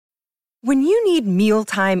When you need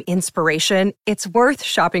mealtime inspiration, it's worth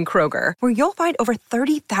shopping Kroger, where you'll find over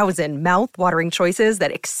 30,000 mouth-watering choices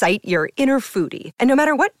that excite your inner foodie. And no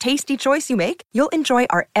matter what tasty choice you make, you'll enjoy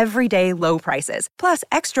our everyday low prices, plus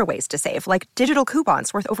extra ways to save, like digital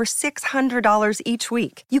coupons worth over $600 each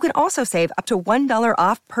week. You can also save up to $1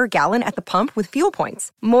 off per gallon at the pump with fuel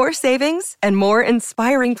points. More savings and more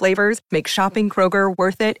inspiring flavors make shopping Kroger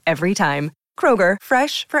worth it every time. Kroger,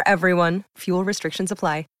 fresh for everyone. Fuel restrictions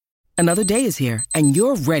apply. Another day is here, and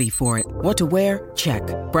you're ready for it. What to wear? Check.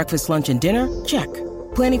 Breakfast, lunch, and dinner? Check.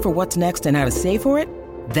 Planning for what's next and how to save for it?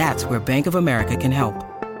 That's where Bank of America can help.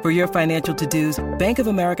 For your financial to-dos, Bank of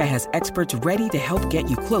America has experts ready to help get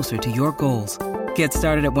you closer to your goals. Get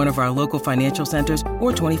started at one of our local financial centers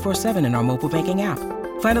or 24/7 in our mobile banking app.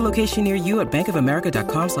 Find a location near you at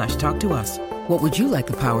bankofamerica.com/talktous. What would you like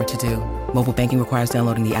the power to do? Mobile banking requires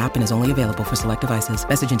downloading the app and is only available for select devices.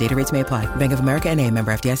 Message and data rates may apply. Bank of America N.A.,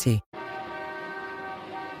 member FDIC.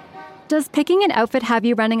 Does picking an outfit have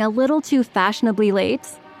you running a little too fashionably late?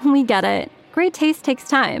 We get it. Great taste takes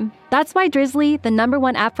time. That's why Drizzly, the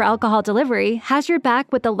 #1 app for alcohol delivery, has your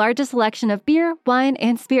back with the largest selection of beer, wine,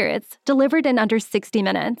 and spirits delivered in under 60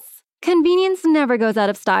 minutes. Convenience never goes out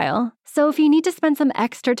of style. So if you need to spend some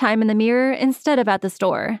extra time in the mirror instead of at the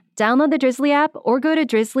store, download the Drizzly app or go to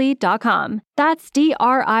drizzly.com. That's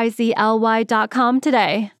DRIZLY.com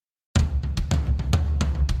today.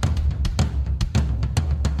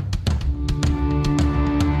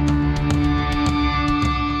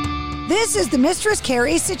 This is the Mistress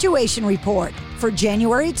Carrie Situation Report for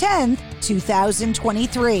January 10th,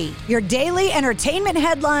 2023. Your daily entertainment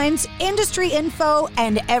headlines, industry info,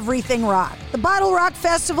 and everything rock. The Bottle Rock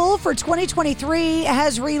Festival for 2023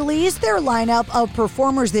 has released their lineup of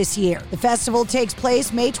performers this year. The festival takes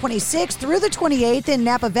place May 26th through the 28th in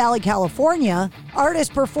Napa Valley, California.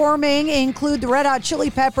 Artists performing include the Red Hot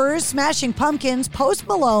Chili Peppers, Smashing Pumpkins, Post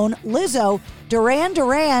Malone, Lizzo, Duran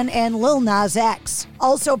Duran, and Lil Nas X.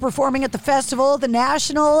 Also performing at the festival, the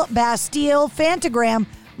National, Bastille, Fantagram,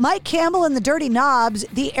 Mike Campbell and the Dirty Knobs,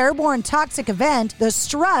 the Airborne Toxic Event, the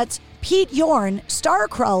Struts, Pete Yorn,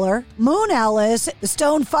 Starcrawler, Moon Alice, the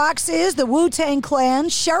Stone Foxes, the Wu-Tang Clan,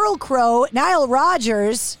 Sheryl Crow, Nile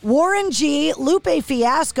Rodgers, Warren G, Lupe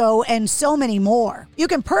Fiasco, and so many more. You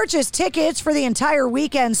can purchase tickets for the entire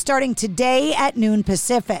weekend starting today at noon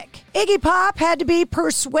Pacific. Iggy Pop had to be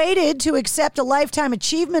persuaded to accept a Lifetime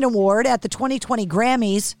Achievement Award at the 2020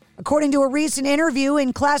 Grammys. According to a recent interview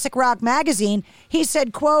in Classic Rock magazine, he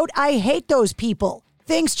said, quote, "I hate those people.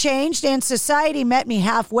 Things changed and society met me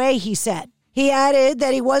halfway," he said. He added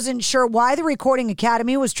that he wasn't sure why the Recording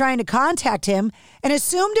Academy was trying to contact him and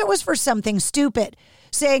assumed it was for something stupid,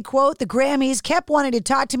 saying, quote, "The Grammys kept wanting to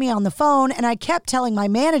talk to me on the phone and I kept telling my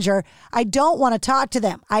manager, I don't want to talk to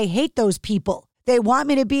them. I hate those people. They want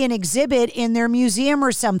me to be an exhibit in their museum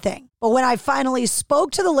or something. But when I finally spoke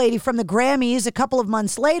to the lady from the Grammys a couple of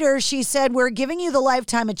months later, she said, we're giving you the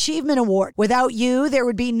Lifetime Achievement Award. Without you, there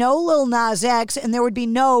would be no Lil Nas X and there would be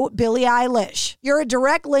no Billie Eilish. You're a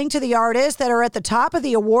direct link to the artists that are at the top of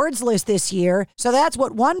the awards list this year. So that's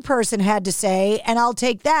what one person had to say, and I'll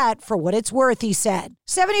take that for what it's worth," he said.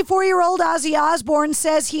 74-year-old Ozzy Osbourne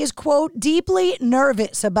says he is, quote, "deeply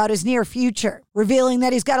nervous about his near future," revealing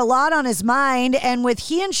that he's got a lot on his mind, and with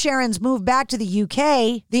he and Sharon's move back to the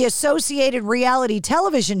UK, the associated reality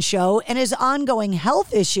television show, and his ongoing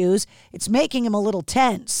health issues, it's making him a little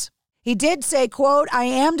tense. He did say, quote, "I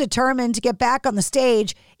am determined to get back on the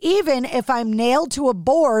stage, even if I'm nailed to a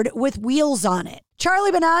board with wheels on it."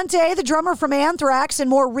 Charlie Benante, the drummer from Anthrax and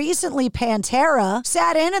more recently Pantera,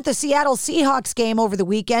 sat in at the Seattle Seahawks game over the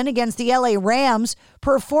weekend against the LA Rams,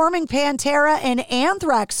 performing Pantera and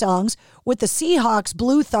Anthrax songs with the Seahawks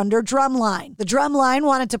Blue Thunder drumline. The drumline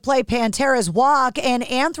wanted to play Pantera's Walk and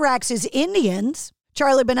Anthrax's Indians.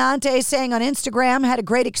 Charlie Benante, saying on Instagram, had a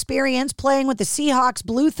great experience playing with the Seahawks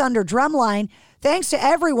Blue Thunder drumline. Thanks to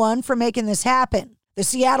everyone for making this happen. The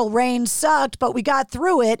Seattle rain sucked, but we got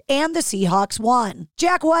through it, and the Seahawks won.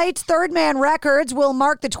 Jack White's Third Man Records will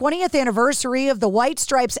mark the 20th anniversary of the White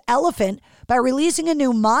Stripes Elephant by releasing a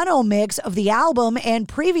new mono mix of the album and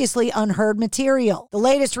previously unheard material. The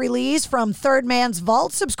latest release from Third Man's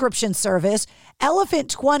Vault subscription service, Elephant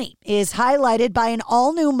 20, is highlighted by an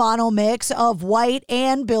all-new mono mix of White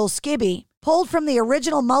and Bill Skibby. Pulled from the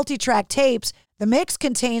original multi-track tapes, the mix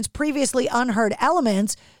contains previously unheard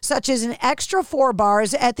elements, such as an extra 4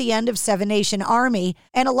 bars at the end of Seven Nation Army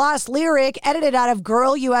and a lost lyric edited out of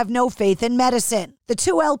Girl, You Have No Faith in Medicine. The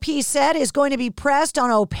 2 LP set is going to be pressed on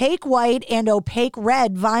opaque white and opaque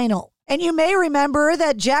red vinyl. And you may remember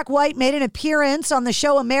that Jack White made an appearance on the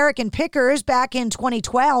show American Pickers back in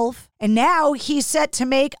 2012. And now he's set to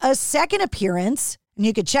make a second appearance. And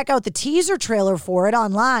you could check out the teaser trailer for it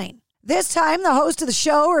online. This time, the host of the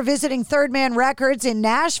show are visiting Third Man Records in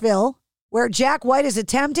Nashville, where Jack White is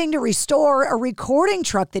attempting to restore a recording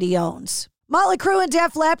truck that he owns. Motley Crue and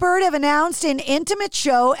Def Leppard have announced an intimate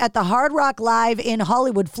show at the Hard Rock Live in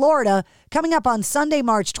Hollywood, Florida, coming up on Sunday,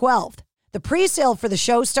 March 12th. The pre-sale for the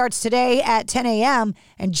show starts today at 10 a.m.,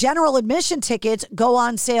 and general admission tickets go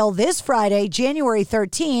on sale this Friday, January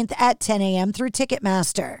 13th at 10 a.m. through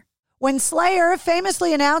Ticketmaster. When Slayer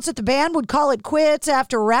famously announced that the band would call it quits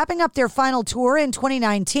after wrapping up their final tour in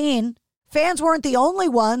 2019, fans weren't the only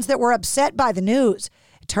ones that were upset by the news.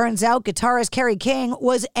 It turns out guitarist Kerry King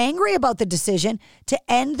was angry about the decision to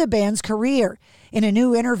end the band's career. In a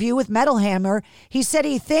new interview with Metal Hammer, he said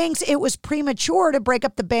he thinks it was premature to break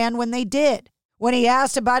up the band when they did. When he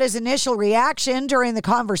asked about his initial reaction during the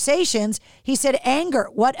conversations, he said, anger,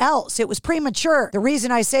 what else? It was premature. The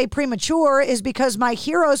reason I say premature is because my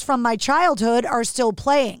heroes from my childhood are still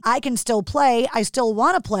playing. I can still play, I still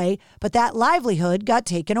want to play, but that livelihood got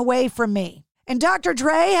taken away from me. And Dr.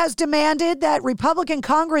 Dre has demanded that Republican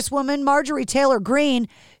Congresswoman Marjorie Taylor Greene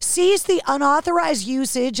cease the unauthorized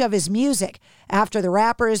usage of his music after the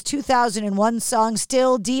rapper's 2001 song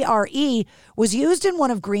Still DRE was used in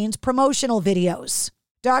one of Greene's promotional videos.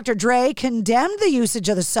 Dr. Dre condemned the usage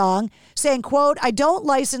of the song, saying, quote, I don't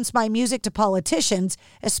license my music to politicians,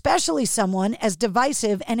 especially someone as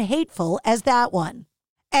divisive and hateful as that one.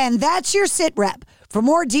 And that's your Sit Rep. For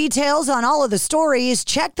more details on all of the stories,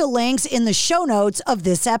 check the links in the show notes of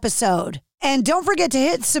this episode. And don't forget to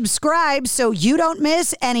hit subscribe so you don't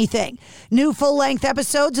miss anything. New full-length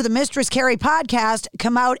episodes of the Mistress Carrie podcast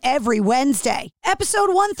come out every Wednesday. Episode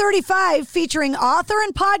 135, featuring author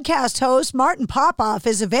and podcast host Martin Popoff,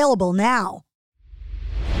 is available now.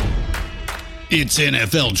 It's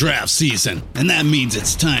NFL draft season, and that means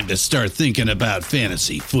it's time to start thinking about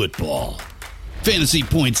fantasy football.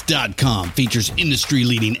 FantasyPoints.com features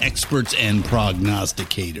industry-leading experts and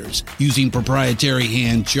prognosticators using proprietary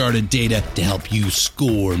hand-charted data to help you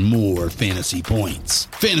score more fantasy points.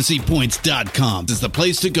 FantasyPoints.com is the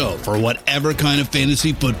place to go for whatever kind of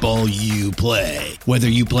fantasy football you play. Whether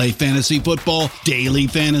you play fantasy football, daily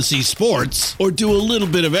fantasy sports, or do a little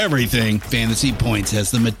bit of everything, Fantasy Points has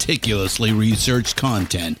the meticulously researched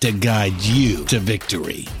content to guide you to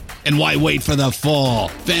victory. And why wait for the fall?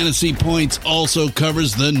 Fantasy Points also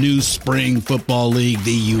covers the new spring football league,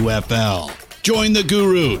 the UFL. Join the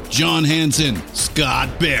guru, John Hansen,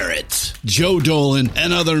 Scott Barrett, Joe Dolan,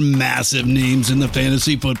 and other massive names in the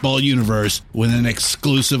fantasy football universe with an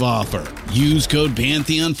exclusive offer. Use code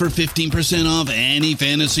Pantheon for 15% off any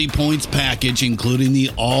Fantasy Points package, including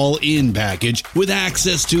the all-in package, with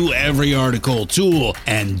access to every article, tool,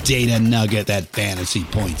 and data nugget that Fantasy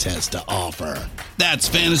Points has to offer. That's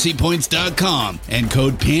FantasyPoints.com and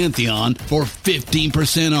code Pantheon for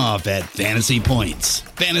 15% off at Fantasy Points.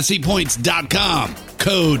 FantasyPoints.com,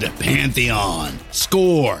 code Pantheon.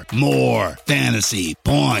 Score more fantasy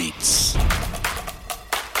points.